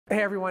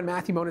Hey everyone,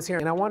 Moniz here,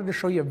 and I wanted to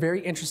show you a very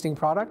interesting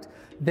product.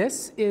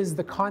 This is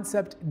the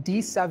Concept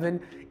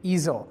D7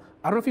 Ezel.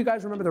 I don't know if you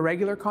guys remember the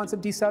regular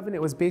Concept D7. It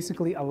was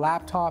basically a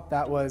laptop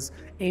that was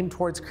aimed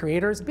towards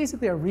creators,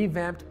 basically a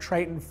revamped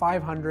Triton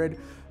 500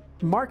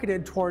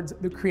 marketed towards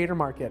the creator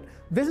market.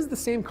 This is the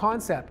same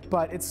concept,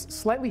 but it's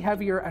slightly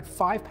heavier at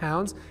 5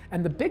 pounds,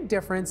 and the big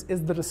difference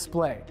is the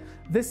display.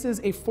 This is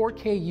a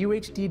 4K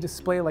UHD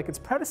display like its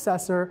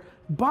predecessor,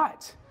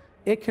 but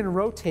it can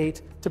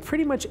rotate to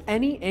pretty much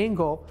any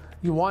angle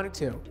you want it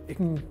to. It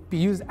can be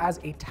used as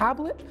a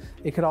tablet.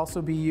 It could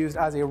also be used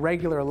as a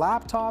regular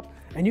laptop,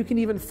 and you can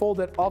even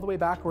fold it all the way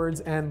backwards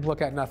and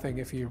look at nothing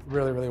if you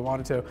really, really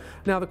wanted to.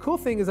 Now, the cool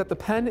thing is that the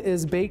pen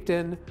is baked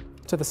in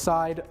to the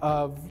side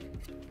of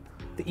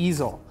the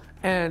easel.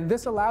 And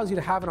this allows you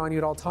to have it on you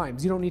at all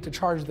times. You don't need to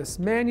charge this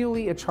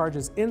manually. It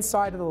charges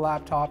inside of the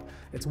laptop.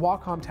 It's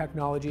Wacom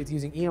technology. It's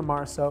using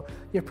EMR, so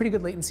you have pretty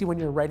good latency when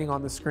you're writing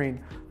on the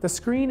screen. The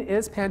screen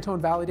is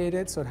Pantone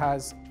validated, so it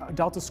has a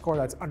Delta score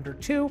that's under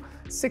 2,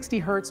 60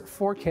 hertz,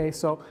 4K,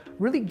 so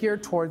really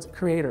geared towards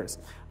creators.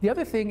 The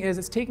other thing is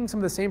it's taking some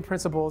of the same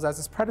principles as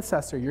its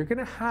predecessor. You're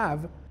gonna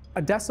have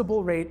a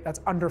decibel rate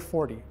that's under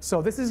 40.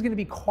 So this is going to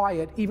be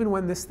quiet even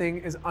when this thing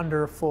is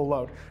under full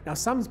load. Now,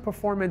 some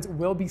performance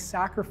will be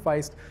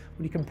sacrificed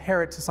when you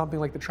compare it to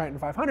something like the Triton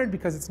 500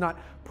 because it's not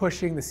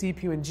pushing the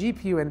CPU and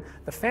GPU and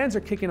the fans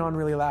are kicking on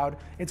really loud.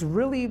 It's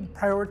really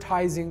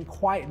prioritizing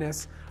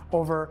quietness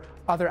over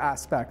other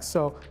aspects.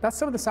 So that's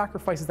some of the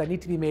sacrifices that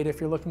need to be made if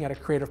you're looking at a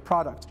creative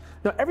product.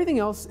 Now, everything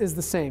else is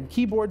the same.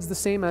 Keyboard's the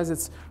same as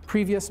its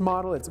previous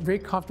model. It's very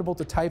comfortable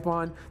to type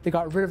on. They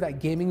got rid of that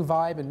gaming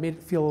vibe and made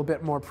it feel a little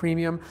bit more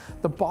premium.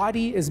 The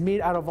body is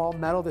made out of all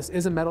metal. This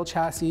is a metal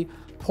chassis.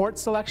 Port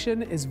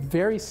selection is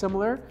very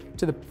similar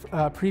to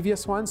the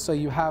previous one. So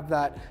you have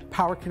that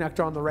power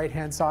connector on the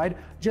right-hand side.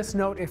 Just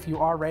note if you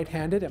are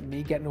right-handed, it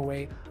may get in the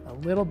way a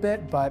little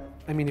bit, but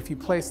I mean, if you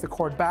place the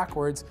cord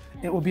backwards,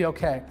 it will be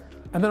okay.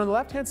 And then on the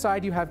left-hand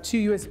side, you have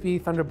 2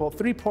 USB Thunderbolt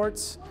 3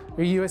 ports,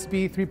 your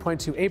USB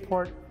 3.2A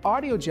port,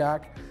 audio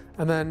jack,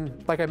 and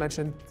then, like I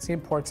mentioned,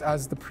 same ports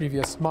as the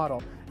previous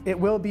model. It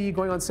will be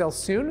going on sale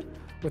soon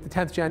with the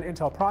 10th gen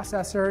Intel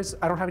processors.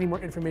 I don't have any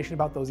more information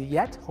about those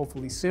yet,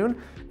 hopefully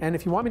soon. And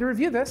if you want me to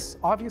review this,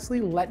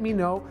 obviously let me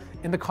know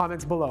in the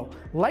comments below.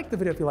 Like the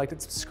video if you liked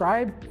it,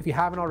 subscribe if you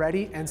haven't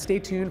already, and stay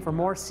tuned for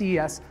more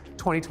CES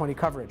 2020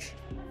 coverage.